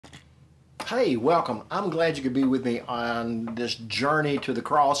Hey, welcome. I'm glad you could be with me on this journey to the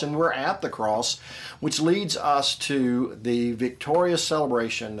cross, and we're at the cross, which leads us to the victorious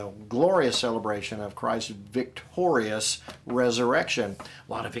celebration, the glorious celebration of Christ's victorious resurrection. A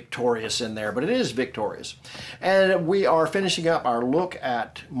lot of victorious in there, but it is victorious. And we are finishing up our look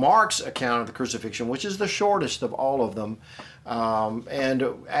at Mark's account of the crucifixion, which is the shortest of all of them. And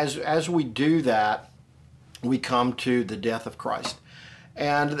as we do that, we come to the death of Christ.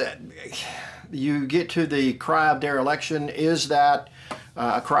 And you get to the cry of dereliction. Is that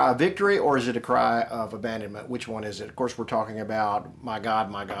a cry of victory, or is it a cry of abandonment? Which one is it? Of course, we're talking about, my God,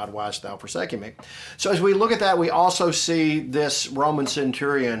 why hast thou forsaken me? So as we look at that, we also see this Roman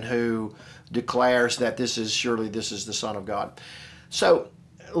Centurion who declares that surely this is the Son of God. So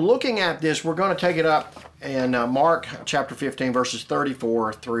looking at this, we're going to take it up in Mark chapter 15, verses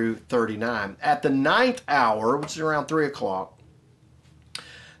 34 through 39. At the 9th hour, which is around 3 o'clock,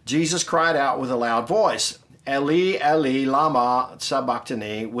 Jesus cried out with a loud voice, Eli, Eli, lama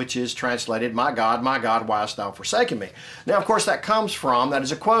sabachthani, which is translated, my God, why hast thou forsaken me? Now, of course, that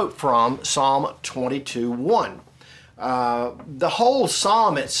is a quote from Psalm 22:1. The whole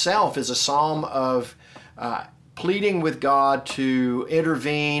psalm itself is a psalm of pleading with God to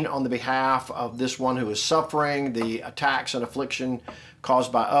intervene on the behalf of this one who is suffering the attacks and affliction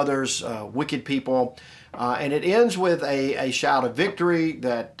caused by others, wicked people. And it ends with a shout of victory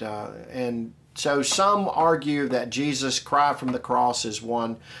and so some argue that Jesus' cry from the cross is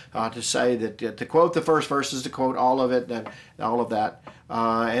one to say that to quote the first verse is to quote all of it and all of that.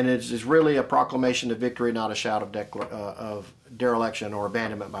 And it's really a proclamation of victory, not a shout of dereliction or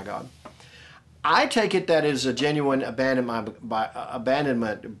abandonment by God. I take it that it is a genuine abandonment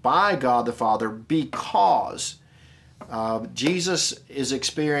by God the Father, because Jesus is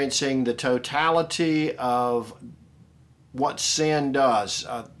experiencing the totality of what sin does.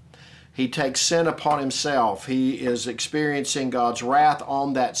 He takes sin upon himself. He is experiencing God's wrath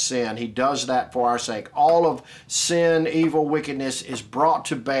on that sin. He does that for our sake. All of sin, evil, wickedness is brought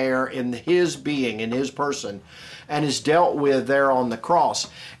to bear in his being, in his person, and is dealt with there on the cross.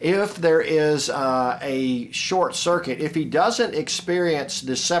 If there is a short circuit, if he doesn't experience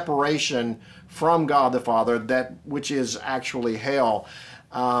the separation from God the Father, that which is actually hell,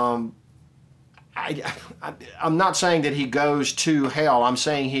 I'm not saying that he goes to hell. I'm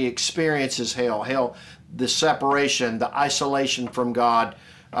saying he experiences hell. Hell, the separation, the isolation from God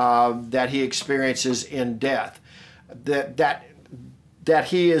that he experiences in death. That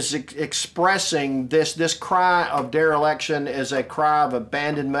he is expressing this cry of dereliction is a cry of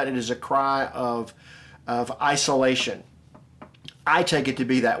abandonment. It is a cry of isolation. I take it to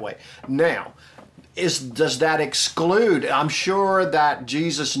be that way. Now, does that exclude? I'm sure that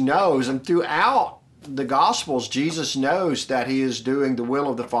Jesus knows, and throughout the Gospels, Jesus knows that he is doing the will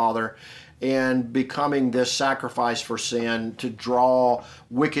of the Father and becoming this sacrifice for sin to draw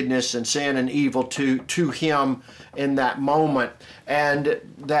wickedness and sin and evil to him in that moment, and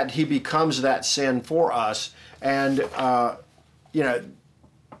that he becomes that sin for us. And, you know,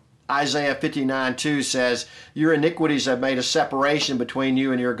 Isaiah 59:2 says, your iniquities have made a separation between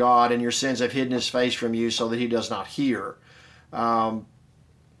you and your God, and your sins have hidden his face from you so that he does not hear. And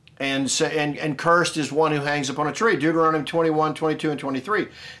cursed is one who hangs upon a tree. Deuteronomy 21:22 and 23.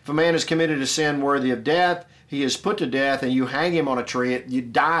 If a man has committed a sin worthy of death, he is put to death, and you hang him on a tree. You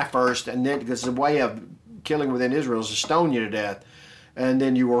die first, and then, because the way of killing within Israel is to stone you to death. And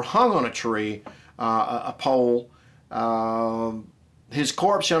then you were hung on a tree, a pole. His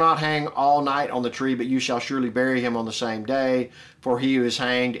corpse shall not hang all night on the tree, but you shall surely bury him on the same day. For he who is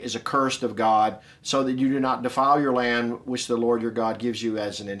hanged is accursed of God, so that you do not defile your land, which the Lord your God gives you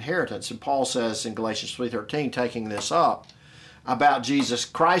as an inheritance. And Paul says in Galatians 3:13, taking this up, about Jesus,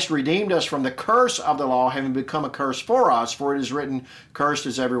 Christ redeemed us from the curse of the law, having become a curse for us, for it is written, cursed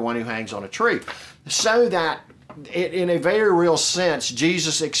is everyone who hangs on a tree. So that in a very real sense,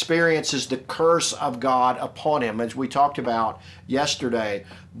 Jesus experiences the curse of God upon him. As we talked about yesterday,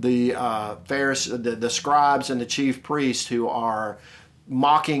 the Pharisees, the scribes and the chief priests who are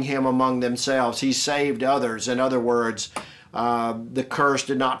mocking him among themselves. He saved others. In other words, the curse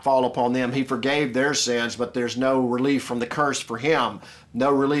did not fall upon them. He forgave their sins, but there's no relief from the curse for him.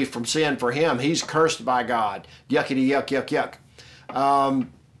 No relief from sin for him. He's cursed by God. Yuckity yuck, yuck, yuck.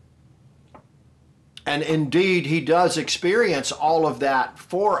 And indeed, he does experience all of that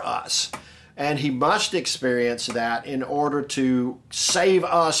for us. And he must experience that in order to save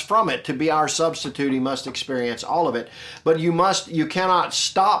us from it. To be our substitute, he must experience all of it. But you cannot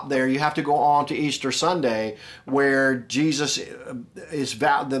stop there. You have to go on to Easter Sunday, where Jesus is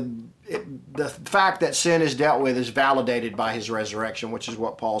the fact that sin is dealt with is validated by his resurrection, which is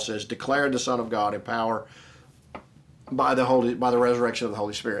what Paul says, declared the Son of God in power by the resurrection of the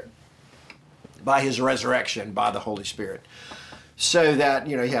Holy Spirit. By his resurrection by the Holy Spirit. So that,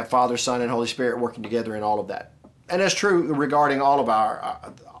 you have Father, Son, and Holy Spirit working together in all of that. And that's true regarding all of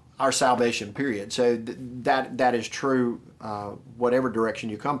our salvation, period. So that is true whatever direction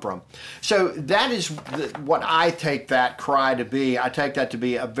you come from. So that is what I take that cry to be. I take that to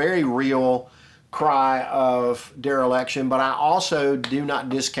be a very real cry of dereliction, but I also do not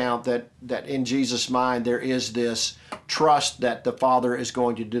discount that in Jesus' mind there is this trust that the Father is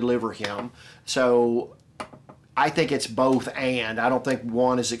going to deliver him. So I think it's both and. I don't think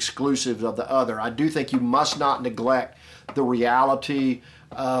one is exclusive of the other. I do think you must not neglect the reality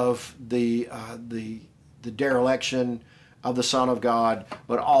of the dereliction of the Son of God,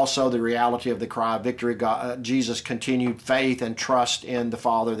 but also the reality of the cry of victory. Jesus continued faith and trust in the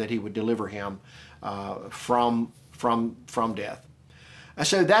Father that he would deliver him from death. And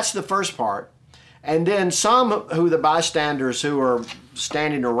so that's the first part. And then some who the bystanders who are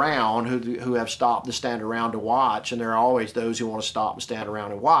standing around, who have stopped to stand around to watch, and there are always those who want to stop and stand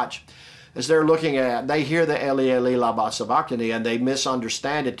around and watch, as they're looking at, they hear the Eli Eli lama sabachthani, and they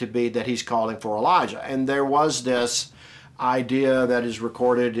misunderstand it to be that he's calling for Elijah. And there was this idea that is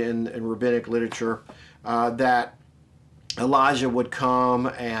recorded in rabbinic literature that Elijah would come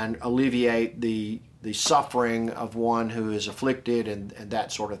and alleviate the suffering of one who is afflicted and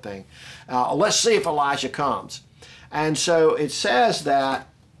that sort of thing. Let's see if Elijah comes. And so it says that,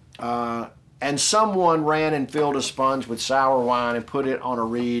 and someone ran and filled a sponge with sour wine and put it on a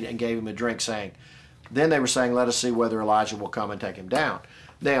reed and gave him a drink, saying, then they were saying, let us see whether Elijah will come and take him down.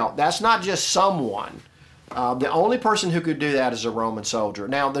 Now, that's not just someone. The only person who could do that is a Roman soldier.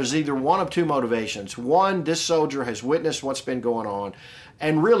 Now, there's either one of two motivations. One, this soldier has witnessed what's been going on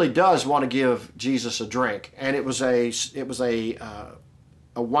and really does want to give Jesus a drink. And it was a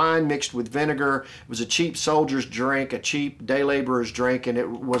wine mixed with vinegar. It was a cheap soldier's drink, a cheap day laborer's drink, and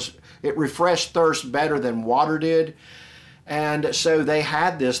it refreshed thirst better than water did. And so they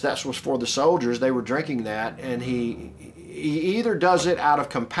had this. That was for the soldiers. They were drinking that, and he either does it out of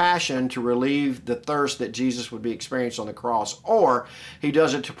compassion to relieve the thirst that Jesus would be experiencing on the cross, or he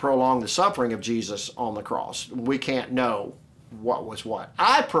does it to prolong the suffering of Jesus on the cross. We can't know what was what.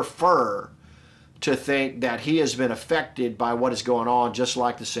 I prefer to think that he has been affected by what is going on, just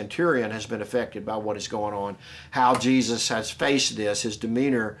like the centurion has been affected by what is going on, how Jesus has faced this, his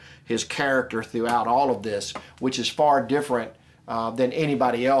demeanor, his character throughout all of this, which is far different than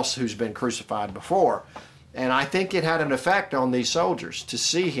anybody else who's been crucified before. And I think it had an effect on these soldiers to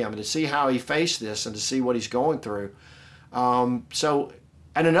see him, to see how he faced this, and to see what he's going through.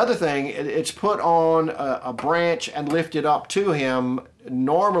 And another thing, it's put on a branch and lifted up to him.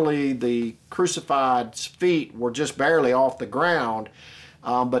 Normally, the crucified's feet were just barely off the ground,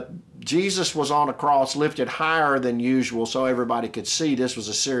 but Jesus was on a cross lifted higher than usual so everybody could see this was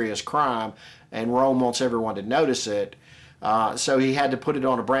a serious crime, and Rome wants everyone to notice it. So he had to put it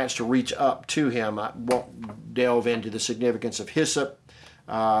on a branch to reach up to him. I won't delve into the significance of hyssop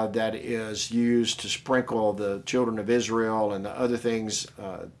that is used to sprinkle the children of Israel and the other things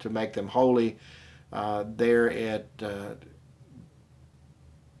to make them holy there at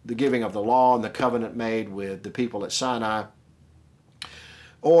the giving of the law and the covenant made with the people at Sinai,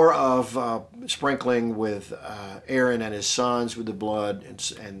 or of sprinkling with Aaron and his sons with the blood,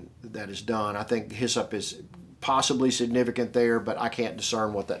 and that is done. I think hyssop is possibly significant there, but I can't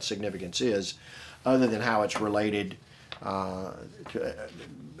discern what that significance is other than how it's related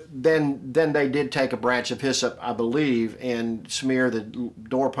then they did take a branch of hyssop, I believe, and smear the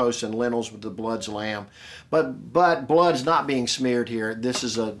doorposts and lintels with the blood's lamb. But blood's not being smeared here. This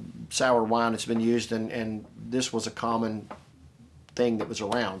is a sour wine that's been used, and this was a common thing that was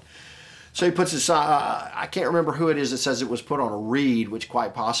around. So he puts this, I can't remember who it is that says it was put on a reed, which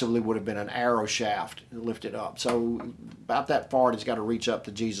quite possibly would have been an arrow shaft lifted up. So about that far, it's got to reach up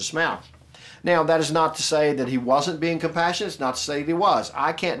to Jesus' mouth. Now, that is not to say that he wasn't being compassionate. It's not to say that he was.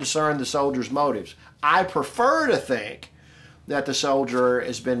 I can't discern the soldier's motives. I prefer to think that the soldier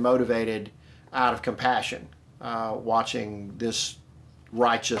has been motivated out of compassion, watching this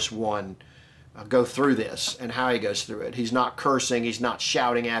righteous one go through this and how he goes through it. He's not cursing. He's not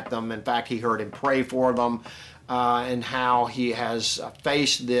shouting at them. In fact, he heard him pray for them and how he has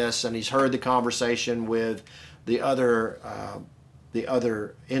faced this, and he's heard the conversation with the other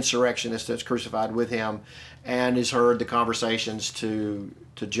insurrectionist that's crucified with him, and has heard the conversations to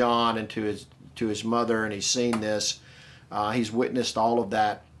John and to his mother, and he's seen this. He's witnessed all of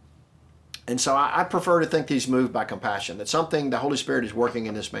that. And so I prefer to think that he's moved by compassion, that something, the Holy Spirit is working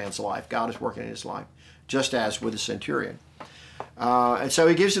in this man's life. God is working in his life, just as with the centurion. And so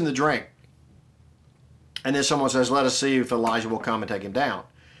he gives him the drink. And then someone says, let us see if Elijah will come and take him down.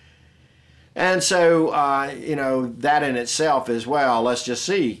 And so, that in itself is, well, let's just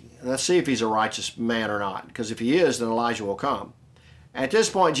see. Let's see if he's a righteous man or not. Because if he is, then Elijah will come. At this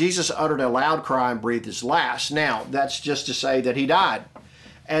point, Jesus uttered a loud cry and breathed his last. Now, that's just to say that he died.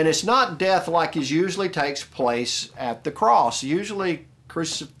 And it's not death like it usually takes place at the cross. Usually,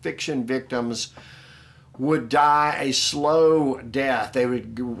 crucifixion victims would die a slow death. They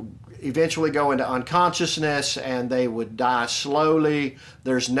would eventually go into unconsciousness and they would die slowly.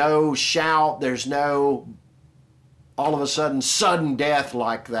 There's no shout. There's no all of a sudden death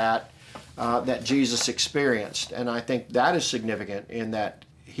like that that Jesus experienced. And I think that is significant in that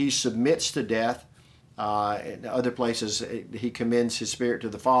he submits to death. In other places, he commends his spirit to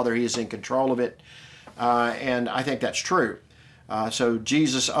the Father. He is in control of it. And I think that's true. So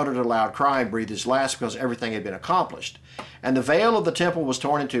Jesus uttered a loud cry and breathed his last because everything had been accomplished. And the veil of the temple was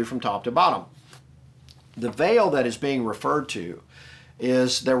torn in two from top to bottom. The veil that is being referred to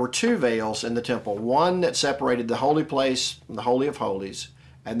is there were two veils in the temple. One that separated the holy place from the Holy of Holies,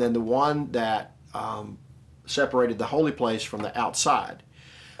 and then the one that separated the holy place from the outside.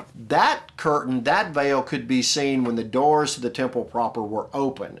 That curtain, that veil could be seen when the doors to the temple proper were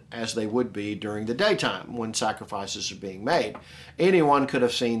open, as they would be during the daytime when sacrifices are being made. Anyone could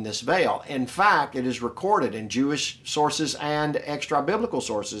have seen this veil. In fact, it is recorded in Jewish sources and extra-biblical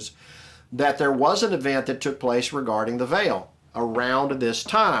sources that there was an event that took place regarding the veil around this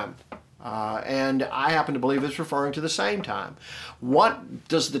time. And I happen to believe it's referring to the same time. What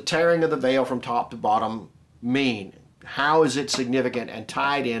does the tearing of the veil from top to bottom mean? How is it significant and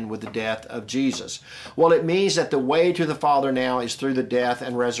tied in with the death of Jesus? Well, it means that the way to the Father now is through the death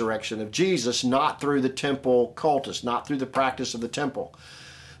and resurrection of Jesus, not through the temple cultus, not through the practice of the temple.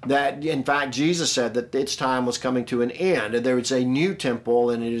 That, in fact, Jesus said that its time was coming to an end, and there is a new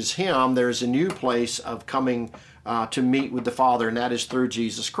temple, and it is Him. There is a new place of coming to meet with the Father, and that is through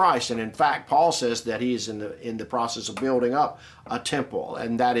Jesus Christ. And in fact, Paul says that he is in the process of building up a temple,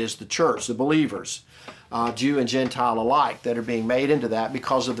 and that is the church, the believers. Jew and Gentile alike, that are being made into that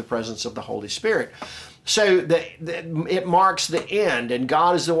because of the presence of the Holy Spirit. So it marks the end, and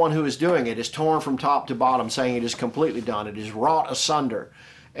God is the one who is doing it. It's torn from top to bottom, saying it is completely done. It is wrought asunder.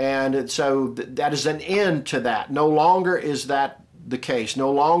 And so that is an end to that. No longer is that the case. No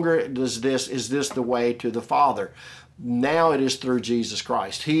longer is this the way to the Father. Now it is through Jesus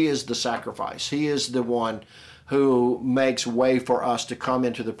Christ. He is the sacrifice. He is the one who makes way for us to come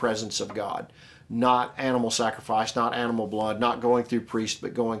into the presence of God. Not animal sacrifice, not animal blood, not going through priests,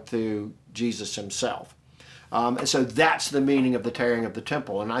 but going through Jesus himself. And so that's the meaning of the tearing of the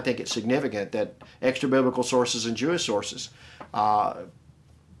temple. And I think it's significant that extra-biblical sources and Jewish sources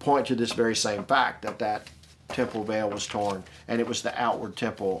point to this very same fact, that temple veil was torn, and it was the outward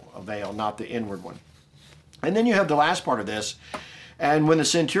temple veil, not the inward one. And then you have the last part of this. And when the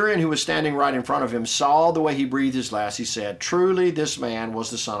centurion who was standing right in front of him saw the way he breathed his last, he said, truly this man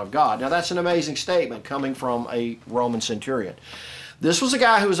was the Son of God. Now that's an amazing statement coming from a Roman centurion. This was a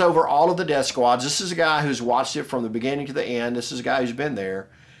guy who was over all of the death squads. This is a guy who's watched it from the beginning to the end. This is a guy who's been there.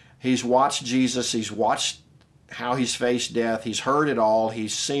 He's watched Jesus. He's watched how he's faced death. He's heard it all.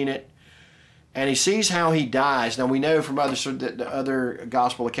 He's seen it. And he sees how he dies. Now we know from other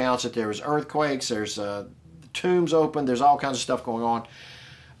gospel accounts that there was earthquakes, there's tombs open, there's all kinds of stuff going on,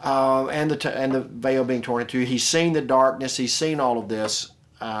 and the veil being torn in two. He's seen the darkness, he's seen all of this,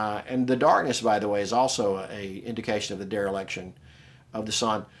 and the darkness, by the way, is also an indication of the dereliction of the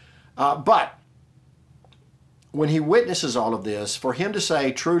Son. But when he witnesses all of this, for him to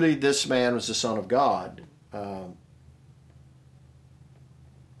say, truly this man was the Son of God,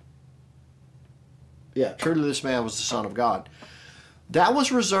 truly this man was the Son of God, that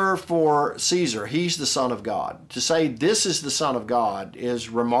was reserved for Caesar. He's the Son of God. To say this is the Son of God is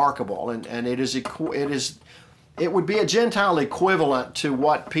remarkable, and it would be a Gentile equivalent to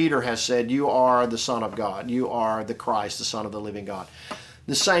what Peter has said, you are the Son of God. You are the Christ, the Son of the living God.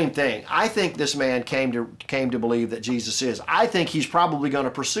 The same thing. I think this man came to believe that Jesus is. I think he's probably going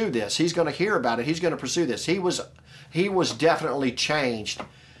to pursue this. He's going to hear about it. He's going to pursue this. He was definitely changed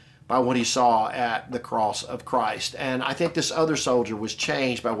by what he saw at the cross of Christ. And I think this other soldier was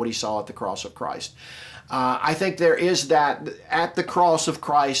changed by what he saw at the cross of Christ. I think there is that, at the cross of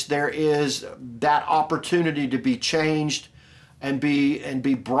Christ, there is that opportunity to be changed and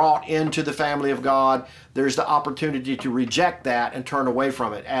be brought into the family of God. There's the opportunity to reject that and turn away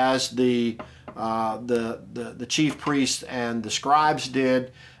from it, as the chief priests and the scribes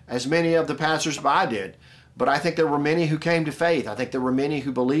did, as many of the passersby did. But I think there were many who came to faith. I think there were many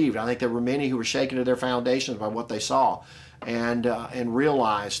who believed. I think there were many who were shaken to their foundations by what they saw and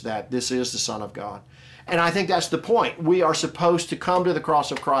realized that this is the Son of God. And I think that's the point. We are supposed to come to the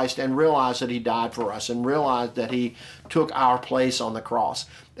cross of Christ and realize that he died for us and realize that he took our place on the cross.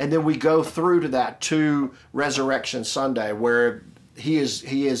 And then we go through to that to Resurrection Sunday, where he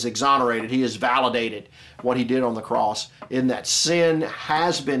is exonerated, he is validated what he did on the cross, in that sin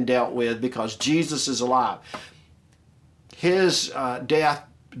has been dealt with because Jesus is alive. His death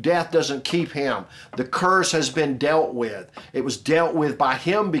doesn't keep him. The curse has been dealt with. It was dealt with by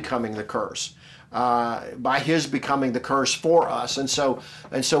him becoming the curse. By his becoming the curse for us. And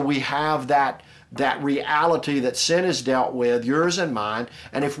so we have that reality that sin is dealt with, yours and mine,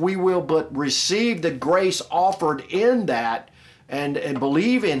 and if we will but receive the grace offered in that and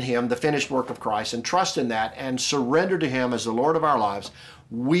believe in him, the finished work of Christ, and trust in that and surrender to him as the Lord of our lives,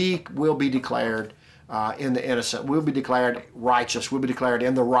 we will be declared in the innocent. We'll be declared righteous. We'll be declared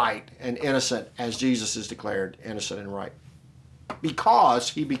in the right and innocent as Jesus is declared innocent and right, because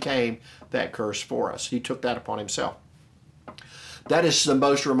he became that curse for us. He took that upon himself. That is the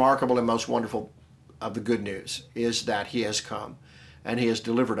most remarkable and most wonderful of the good news, is that he has come and he has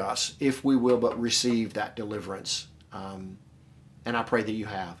delivered us, if we will but receive that deliverance. And I pray that you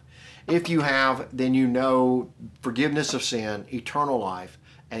have. If you have, then you know forgiveness of sin, eternal life,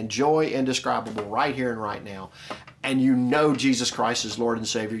 and joy indescribable right here and right now. And you know Jesus Christ is Lord and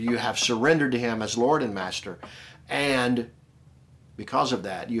Savior. You have surrendered to him as Lord and Master. And because of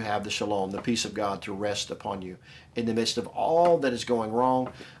that, you have the shalom, the peace of God, to rest upon you. In the midst of all that is going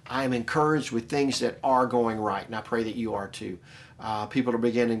wrong, I am encouraged with things that are going right, and I pray that you are too. People are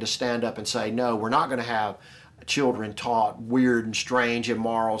beginning to stand up and say, no, we're not going to have children taught weird and strange,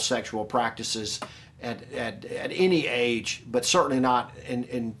 immoral sexual practices at any age, but certainly not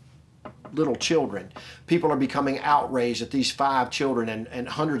in little children. People are becoming outraged at these 5 children and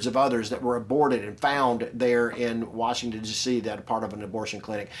hundreds of others that were aborted and found there in Washington, D.C. that are part of an abortion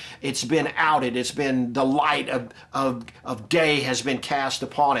clinic. It's been outed. It's been, the light of day has been cast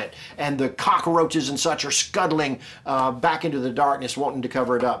upon it. And the cockroaches and such are scuttling back into the darkness, wanting to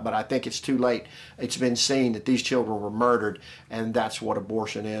cover it up. But I think it's too late. It's been seen that these children were murdered, and that's what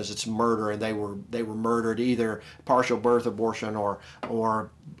abortion is. It's murder, and they were murdered, either partial birth abortion or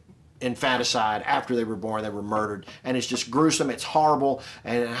infanticide. After they were born, they were murdered, and it's just gruesome. It's horrible.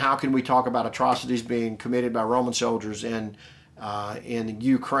 And how can we talk about atrocities being committed by Roman soldiers in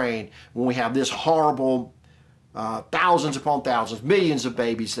Ukraine when we have this horrible thousands upon thousands, millions of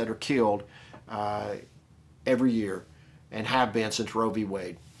babies that are killed every year and have been since Roe v.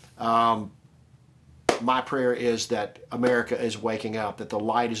 Wade? My prayer is that America is waking up, that the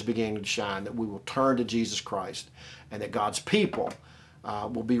light is beginning to shine, that we will turn to Jesus Christ, and that God's people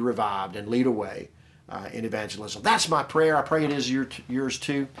will be revived and lead away in evangelism. That's my prayer. I pray it is yours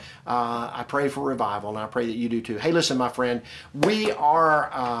too. I pray for revival, and I pray that you do too. Hey, listen, my friend, we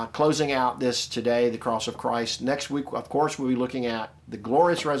are closing out this today, the cross of Christ. Next week, of course, we'll be looking at the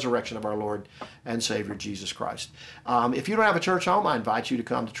glorious resurrection of our Lord and Savior, Jesus Christ. If you don't have a church home, I invite you to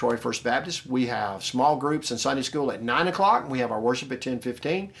come to Troy First Baptist. We have small groups and Sunday school at 9 o'clock, and we have our worship at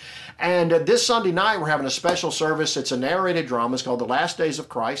 10:15. And this Sunday night, we're having a special service. It's a narrated drama. It's called The Last Days of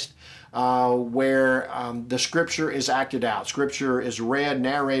Christ, where the Scripture is acted out. Scripture is read,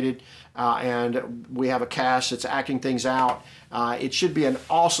 narrated, and we have a cast that's acting things out. It should be an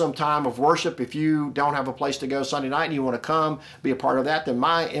awesome time of worship. If you don't have a place to go Sunday night and you want to come be a part of that, then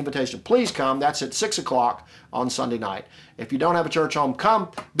my invitation, please come. That's at 6 o'clock on Sunday night. If you don't have a church home, come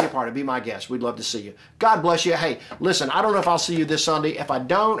be a part of it. Be my guest. We'd love to see you. God bless you. Hey, listen, I don't know if I'll see you this Sunday. If I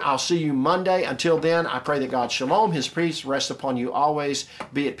don't, I'll see you Monday. Until then, I pray that God's shalom, his peace, rest upon you always.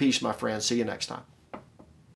 Be at peace, my friends. See you next time.